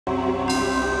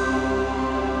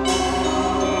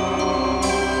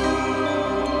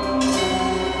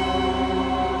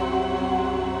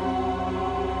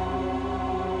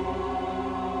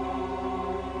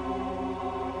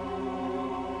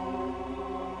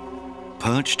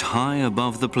Perched high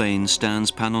above the plain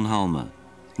stands Pannonhalma,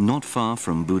 not far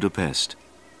from Budapest.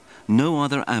 No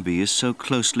other abbey is so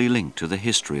closely linked to the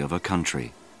history of a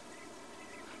country.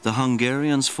 The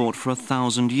Hungarians fought for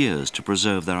 1,000 years to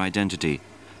preserve their identity,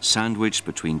 sandwiched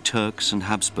between Turks and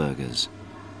Habsburgers.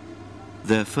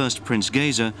 Their first Prince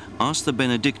Geza asked the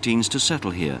Benedictines to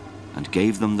settle here and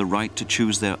gave them the right to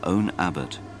choose their own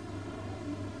abbot.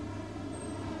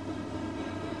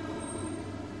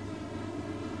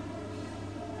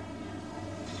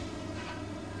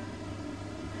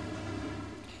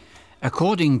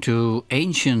 According to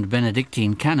ancient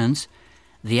Benedictine canons,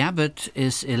 the abbot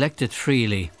is elected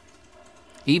freely,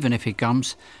 even if he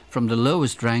comes from the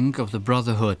lowest rank of the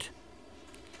brotherhood.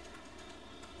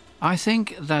 I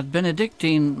think that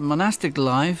Benedictine monastic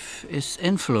life is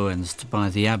influenced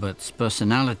by the abbot's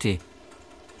personality.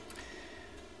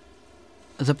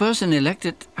 The person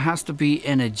elected has to be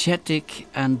energetic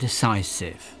and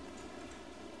decisive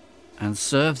and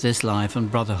serve this life and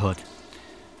brotherhood.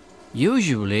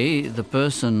 Usually the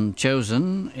person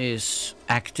chosen is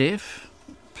active,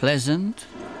 pleasant,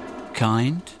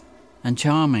 kind and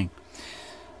charming.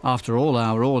 After all,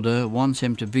 our order wants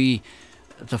him to be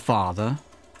the father,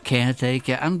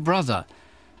 caretaker and brother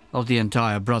of the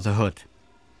entire brotherhood.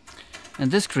 And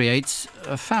this creates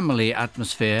a family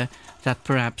atmosphere that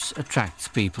perhaps attracts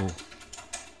people.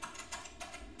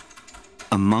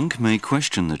 A monk may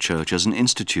question the church as an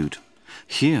institute.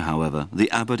 Here, however,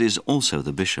 the abbot is also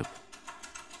the bishop.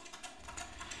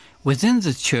 Within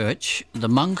the church, the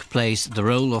monk plays the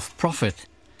role of prophet,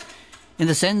 in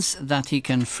the sense that he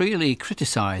can freely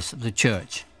criticize the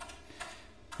church,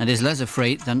 and is less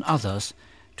afraid than others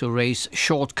to raise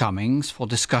shortcomings for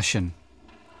discussion.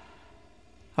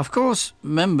 Of course,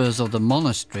 members of the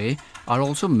monastery are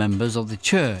also members of the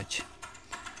church.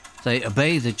 They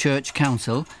obey the church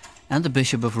council and the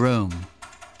Bishop of Rome.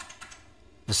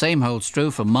 The same holds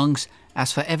true for monks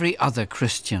as for every other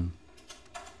Christian.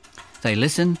 They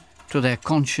listen to their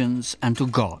conscience and to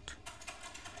God.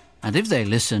 And if they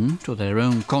listen to their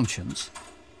own conscience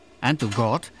and to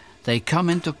God, they come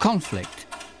into conflict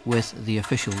with the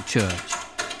official church.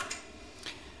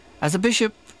 As a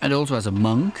bishop and also as a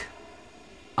monk,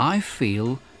 I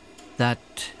feel that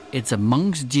it's a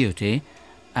monk's duty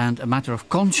and a matter of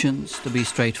conscience to be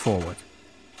straightforward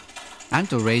and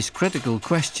to raise critical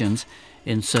questions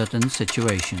in certain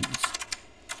situations.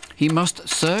 He must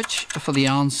search for the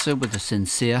answer with a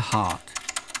sincere heart.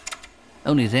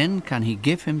 Only then can he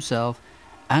give himself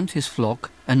and his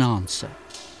flock an answer,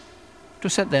 to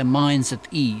set their minds at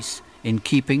ease in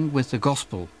keeping with the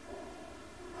gospel.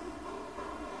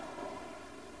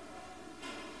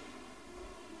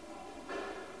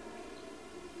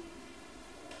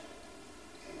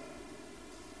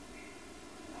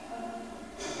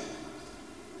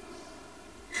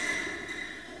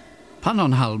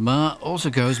 Pannonhalma also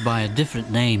goes by a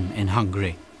different name in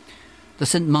Hungary, the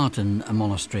St. Martin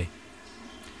Monastery.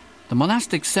 The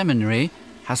monastic seminary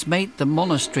has made the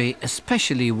monastery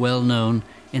especially well known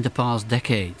in the past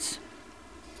decades.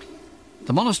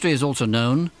 The monastery is also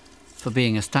known for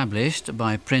being established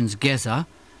by Prince Geza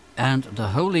and the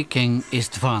Holy King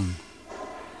Istvan.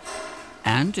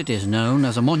 And it is known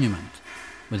as a monument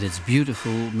with its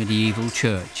beautiful medieval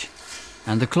church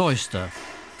and the cloister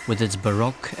with its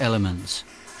Baroque elements.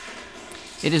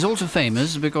 It is also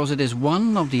famous because it is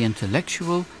one of the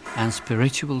intellectual and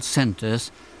spiritual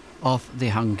centers of the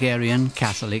Hungarian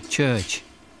Catholic Church.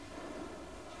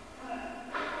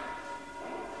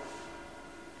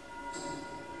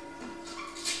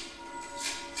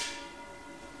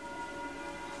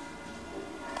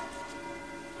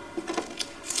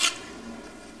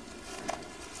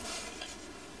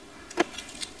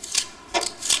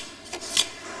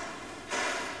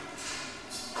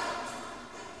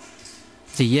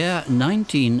 The year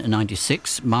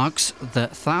 1996 marks the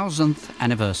 1000th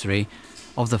anniversary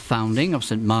of the founding of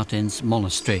St. Martin's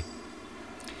Monastery.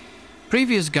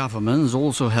 Previous governments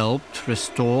also helped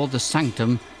restore the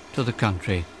sanctum to the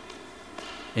country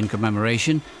in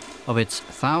commemoration of its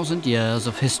 1000 years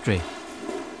of history.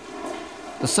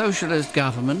 The socialist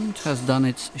government has done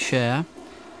its share,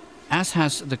 as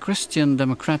has the Christian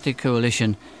Democratic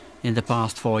Coalition in the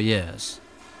past 4 years.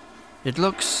 It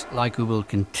looks like we will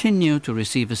continue to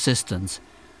receive assistance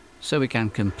so we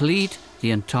can complete the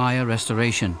entire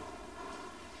restoration.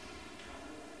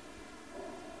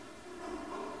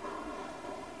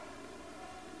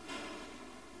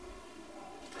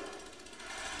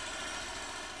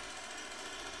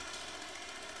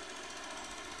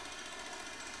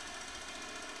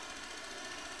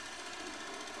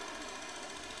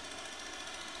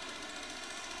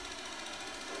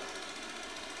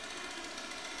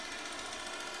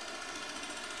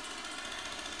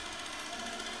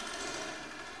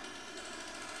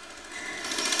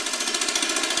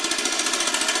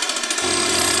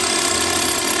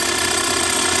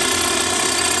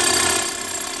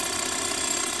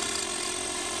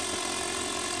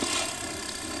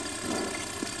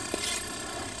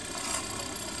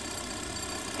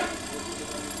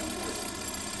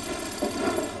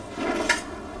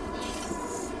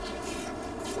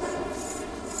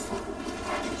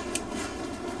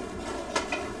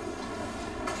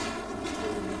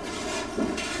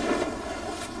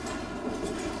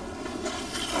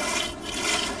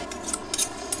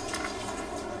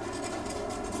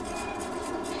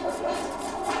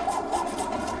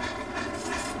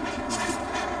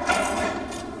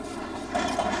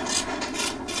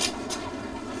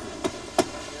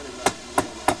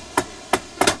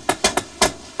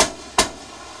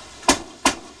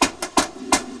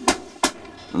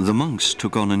 The monks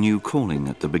took on a new calling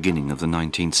at the beginning of the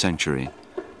 19th century.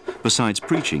 Besides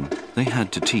preaching, they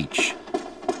had to teach.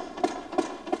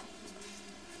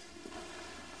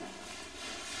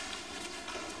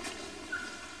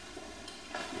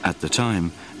 At the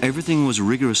time, everything was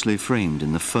rigorously framed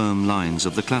in the firm lines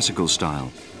of the classical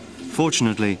style.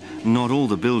 Fortunately, not all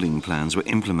the building plans were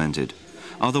implemented.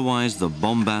 Otherwise, the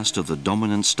bombast of the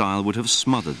dominant style would have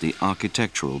smothered the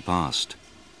architectural past.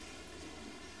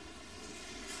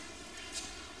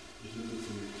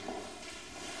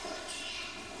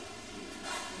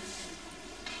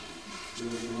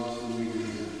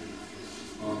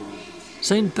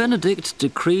 Saint Benedict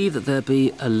decreed that there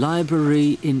be a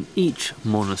library in each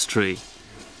monastery,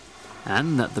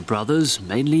 and that the brothers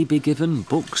mainly be given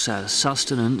books as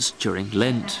sustenance during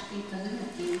Lent.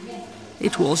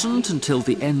 It wasn't until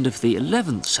the end of the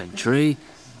 11th century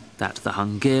that the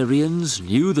Hungarians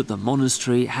knew that the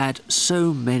monastery had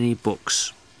so many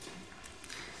books.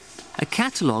 A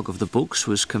catalogue of the books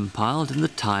was compiled in the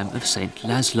time of Saint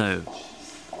Laszlo.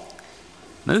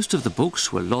 Most of the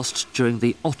books were lost during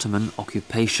the Ottoman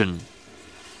occupation.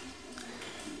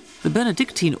 The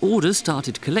Benedictine order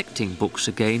started collecting books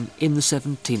again in the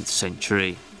 17th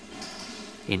century.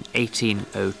 In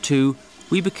 1802,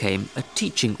 we became a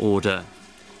teaching order,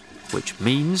 which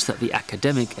means that the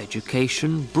academic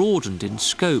education broadened in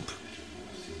scope.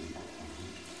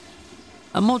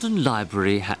 A modern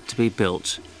library had to be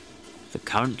built. The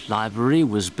current library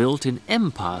was built in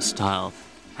Empire style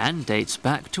and dates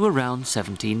back to around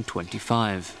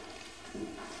 1725.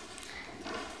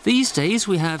 These days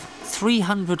we have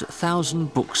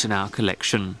 300,000 books in our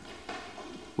collection.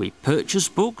 We purchase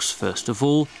books, first of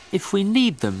all, if we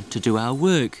need them to do our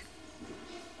work.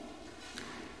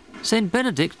 Saint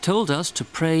Benedict told us to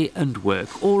pray and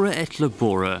work, ora et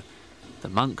labora. The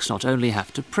monks not only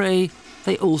have to pray,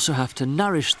 they also have to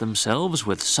nourish themselves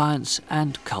with science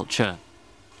and culture.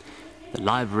 The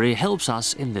library helps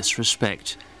us in this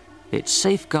respect. It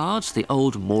safeguards the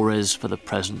old mores for the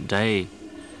present day.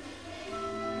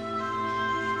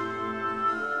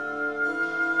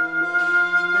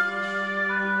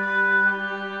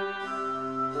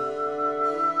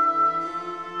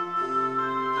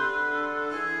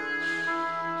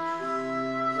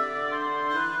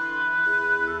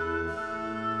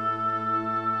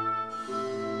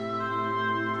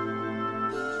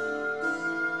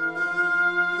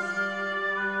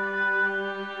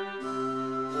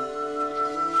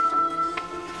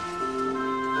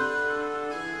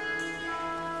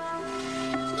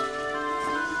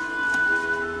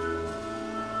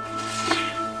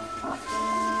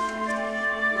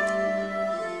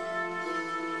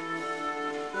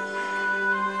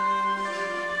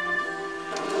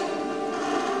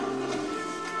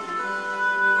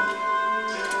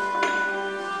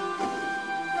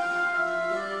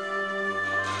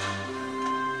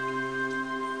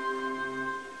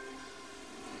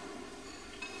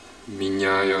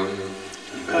 Mindnyájan,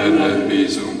 benned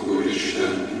bízunk,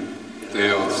 Úristen,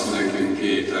 Te adsz nekünk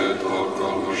ételt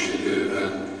alkalmas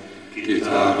időben,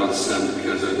 kitárad szent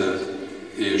kezedet,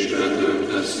 és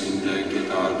betöltesz mindenkit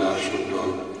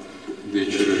áldásoddal.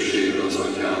 Dicsőség az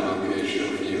Atyának és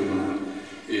a Fiúnak,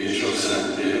 és a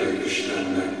Szentlélek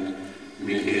Istennek,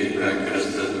 miképpen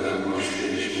kezdetben, most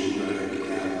és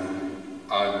mindörökképpen.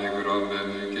 Áld meg, Uram,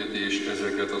 bennünket és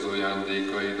ezeket az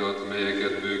ajándékaidat,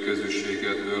 melyeket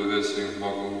bőkezűségedből veszünk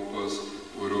magunkhoz,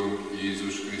 Urunk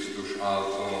Jézus Krisztus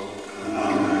által.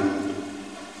 Amen.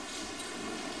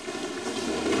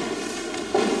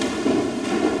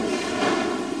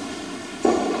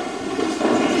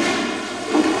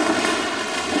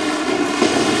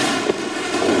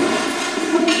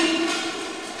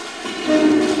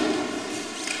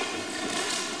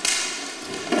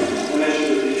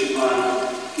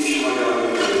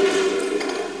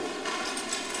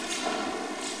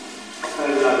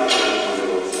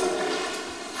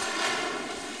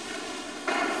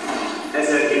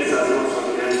 Ezzel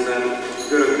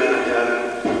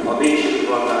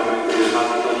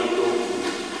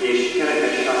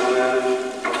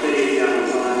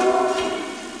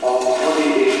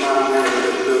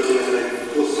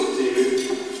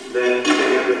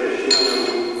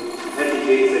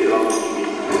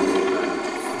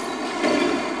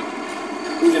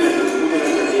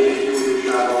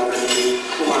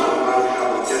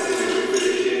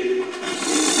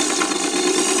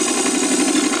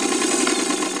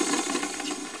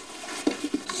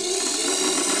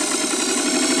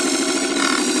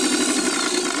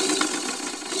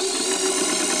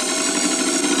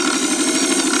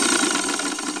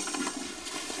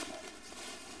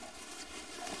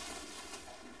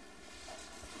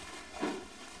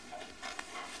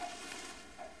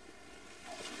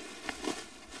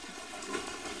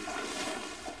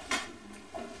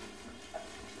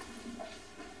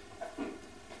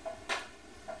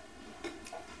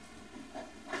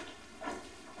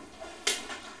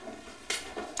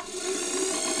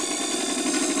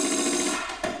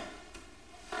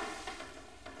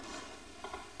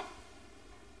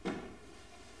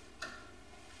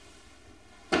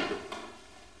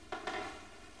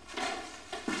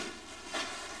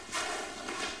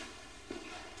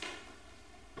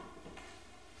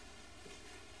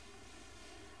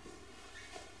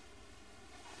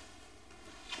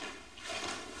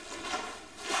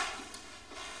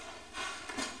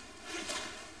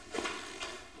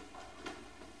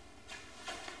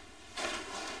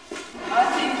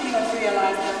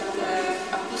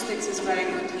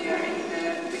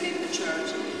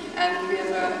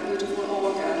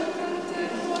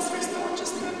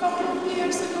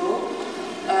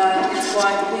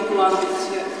quite a big one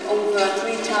with over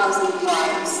 3,000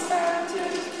 pipes to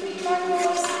 3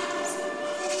 manuals.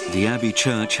 The Abbey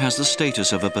church has the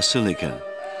status of a basilica.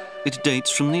 It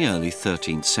dates from the early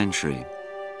 13th century.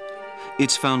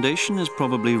 Its foundation is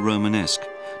probably Romanesque,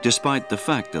 despite the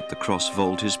fact that the cross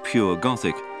vault is pure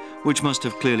Gothic, which must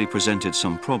have clearly presented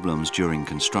some problems during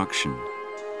construction.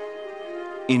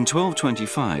 In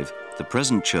 1225, the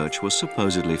present church was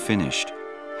supposedly finished,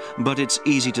 but it's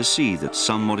easy to see that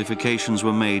some modifications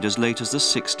were made as late as the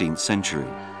 16th century.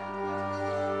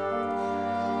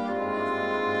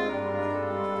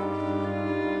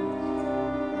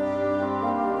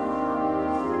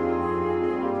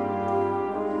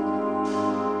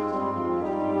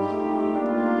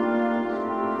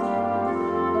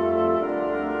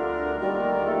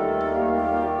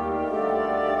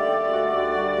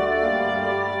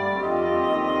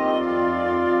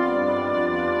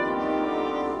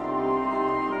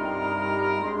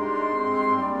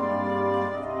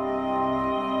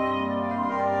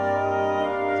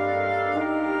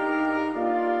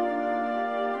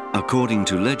 According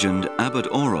to legend, Abbot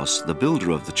Oros, the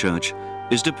builder of the church,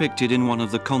 is depicted in one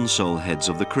of the console heads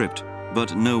of the crypt,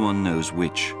 but no one knows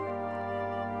which.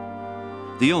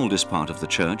 The oldest part of the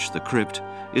church, the crypt,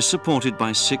 is supported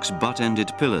by 6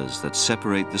 butt-ended pillars that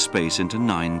separate the space into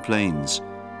 9 planes.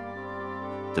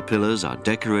 The pillars are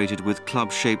decorated with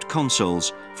club-shaped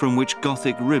consoles from which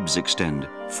Gothic ribs extend,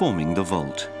 forming the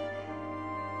vault.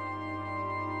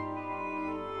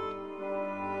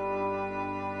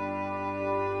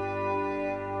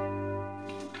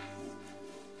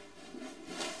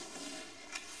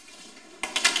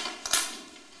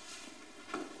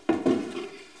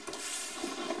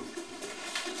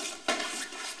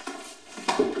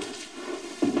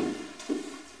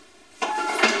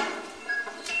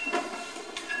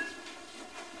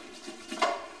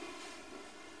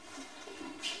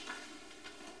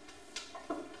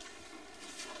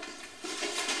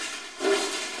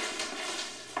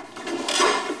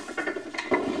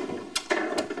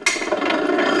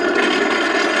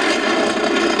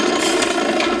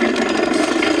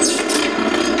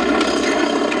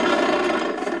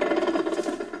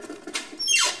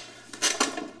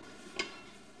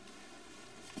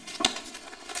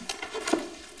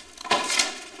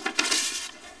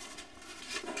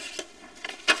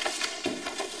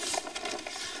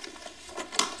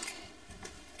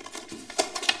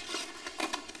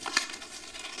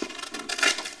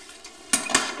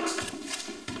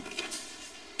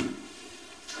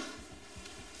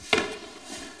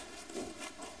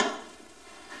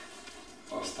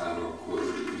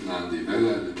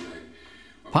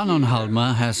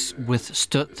 Pannonhalma has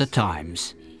withstood the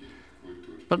times,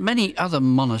 but many other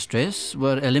monasteries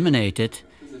were eliminated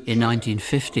in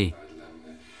 1950.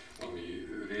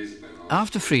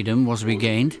 After freedom was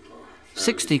regained,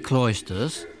 60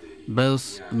 cloisters,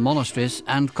 both monasteries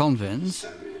and convents,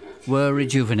 were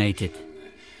rejuvenated.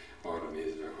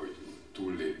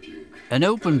 An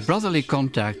open brotherly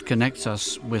contact connects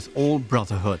us with all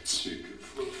brotherhoods.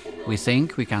 We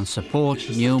think we can support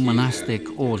new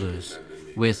monastic orders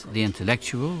with the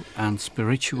intellectual and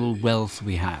spiritual wealth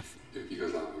we have.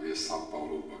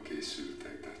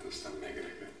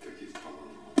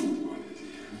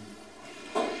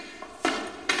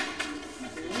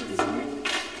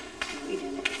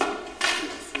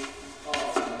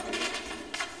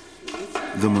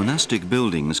 The monastic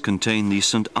buildings contain the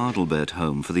St. Adalbert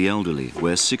home for the elderly,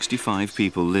 where 65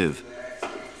 people live.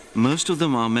 Most of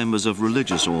them are members of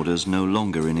religious orders no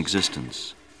longer in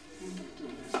existence.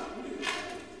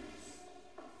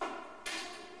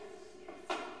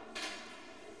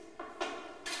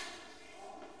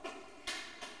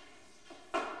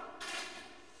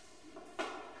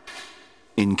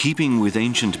 In keeping with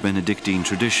ancient Benedictine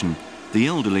tradition, the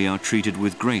elderly are treated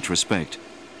with great respect.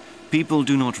 People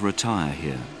do not retire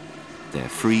here. They're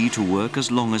free to work as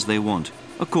long as they want,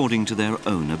 according to their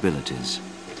own abilities.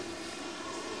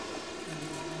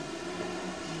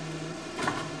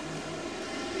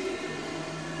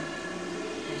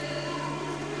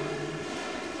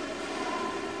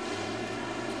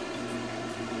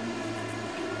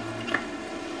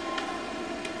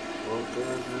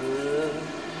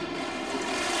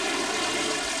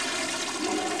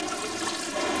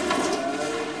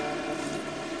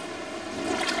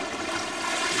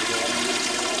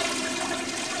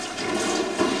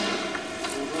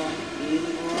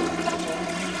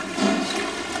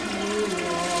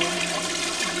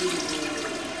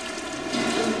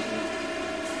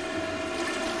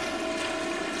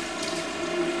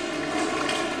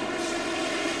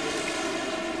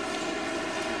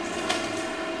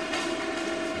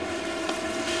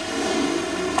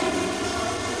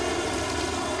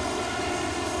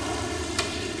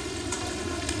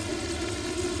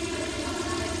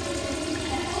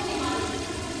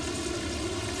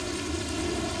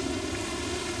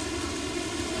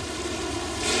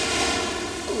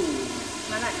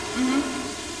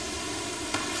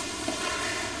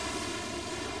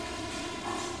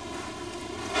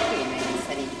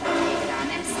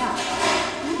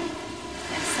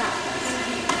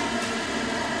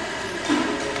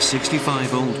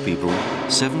 65 old people,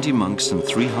 70 monks and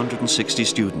 360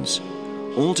 students.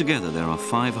 Altogether there are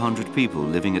 500 people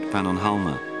living at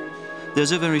Pannonhalma.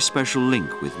 There's a very special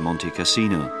link with Monte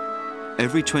Cassino.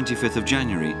 Every 25th of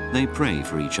January they pray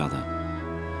for each other.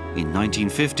 In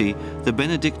 1950, the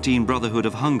Benedictine Brotherhood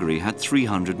of Hungary had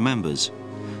 300 members.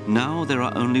 Now there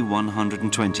are only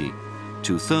 120,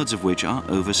 two-thirds of which are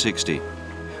over 60.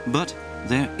 But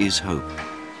there is hope.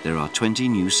 There are 20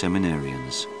 new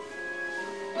seminarians.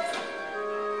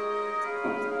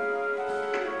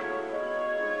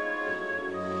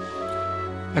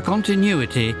 A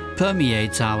continuity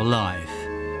permeates our life,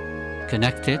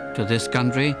 connected to this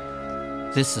country,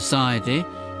 this society,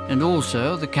 and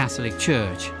also the Catholic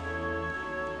Church.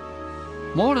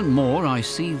 More and more I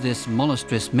see this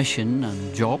monastery's mission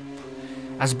and job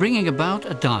as bringing about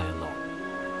a dialogue,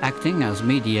 acting as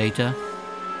mediator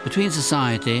between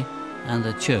society and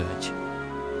the Church.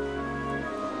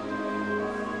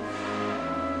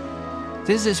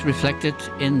 This is reflected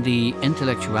in the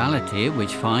intellectuality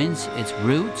which finds its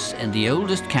roots in the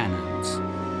oldest canons,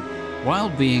 while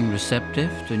being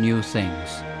receptive to new things.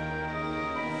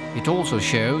 It also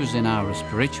shows in our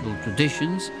spiritual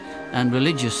traditions and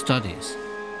religious studies.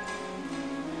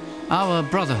 Our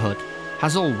brotherhood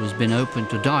has always been open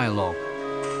to dialogue,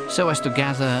 so as to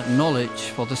gather knowledge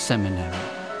for the seminary.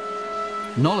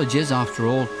 Knowledge is, after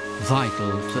all,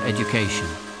 vital to education.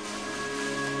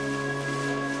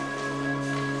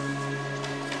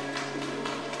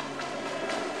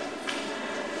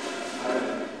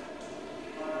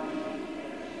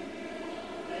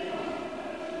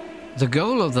 The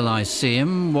goal of the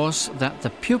Lyceum was that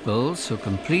the pupils who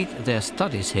complete their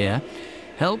studies here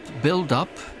help build up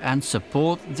and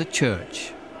support the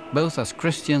Church, both as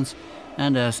Christians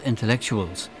and as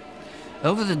intellectuals.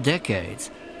 Over the decades,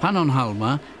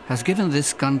 Pannonhalma has given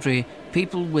this country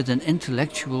people with an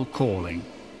intellectual calling.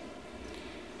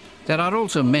 There are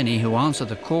also many who answer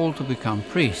the call to become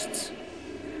priests.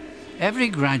 Every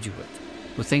graduate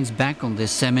who thinks back on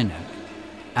this seminary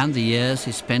and the years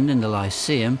he spent in the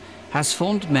Lyceum has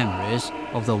fond memories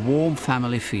of the warm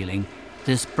family feeling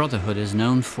this brotherhood is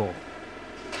known for.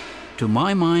 To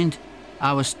my mind,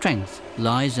 our strength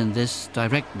lies in this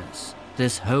directness,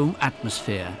 this home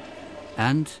atmosphere,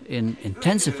 and in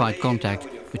intensified contact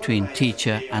between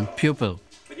teacher and pupil.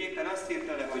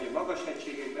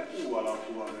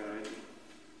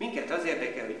 Minket az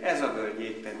érdekel, hogy ez a völgy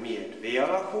éppen miért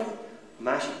V-alakú, a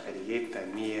másik pedig éppen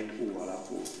miért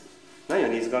U-alakú.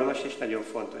 Nagyon izgalmas és nagyon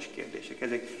fontos kérdések.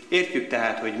 Értjük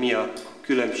tehát, hogy mi a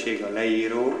különbség a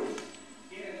leíró.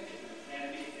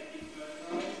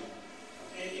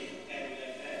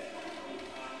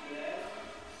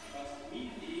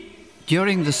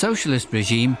 During the socialist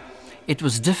regime, it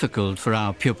was difficult for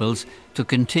our pupils to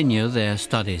continue their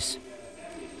studies.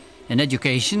 An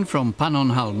education from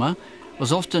Pannonhalma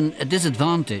was often a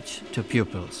disadvantage to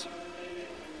pupils.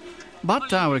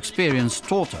 But our experience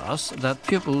taught us that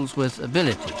pupils with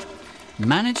ability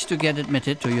managed to get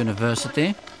admitted to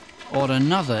university or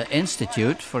another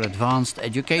institute for advanced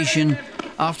education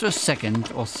after a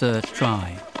second or third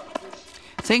try.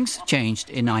 Things changed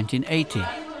in 1980,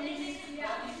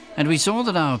 and we saw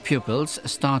that our pupils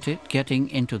started getting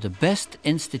into the best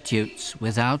institutes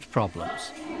without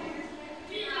problems.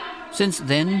 Since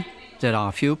then, there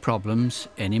are few problems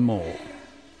anymore.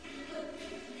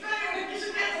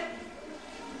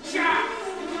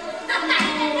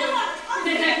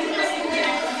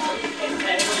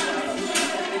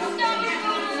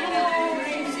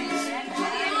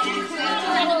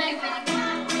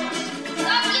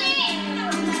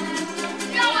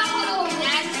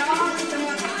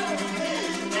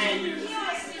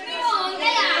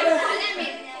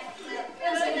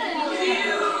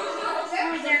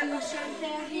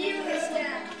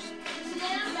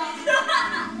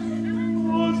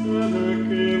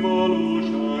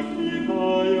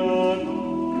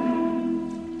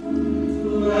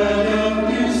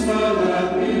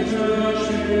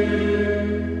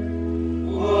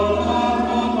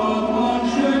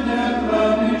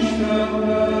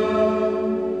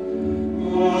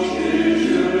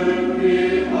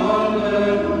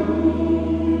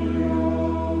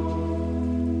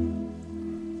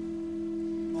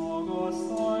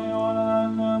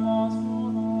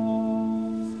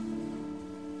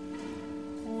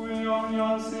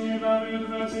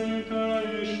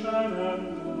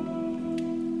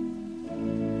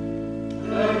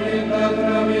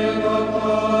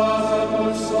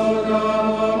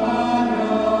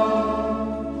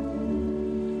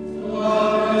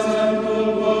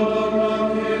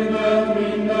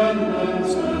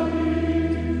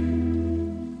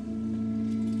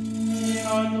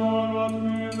 Minden dolgot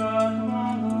művelt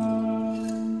vele,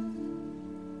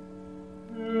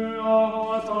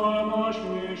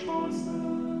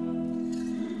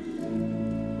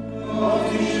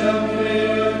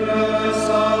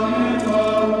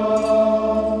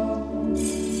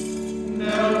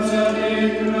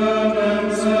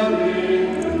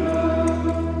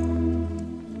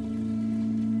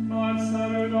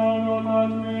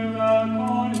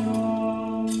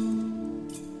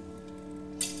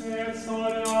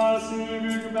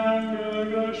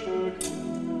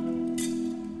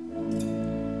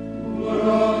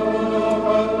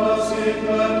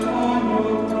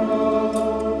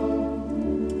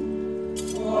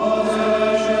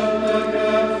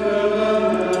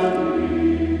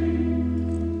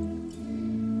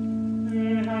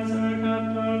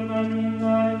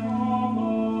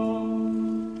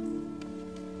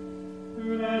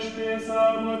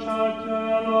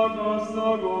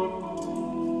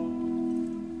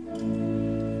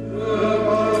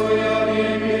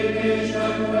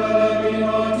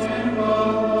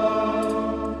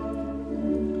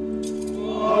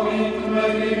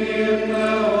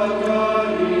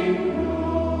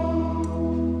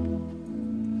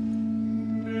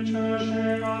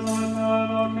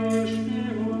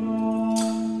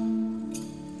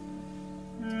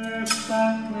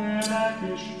 Istennek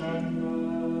Istennek,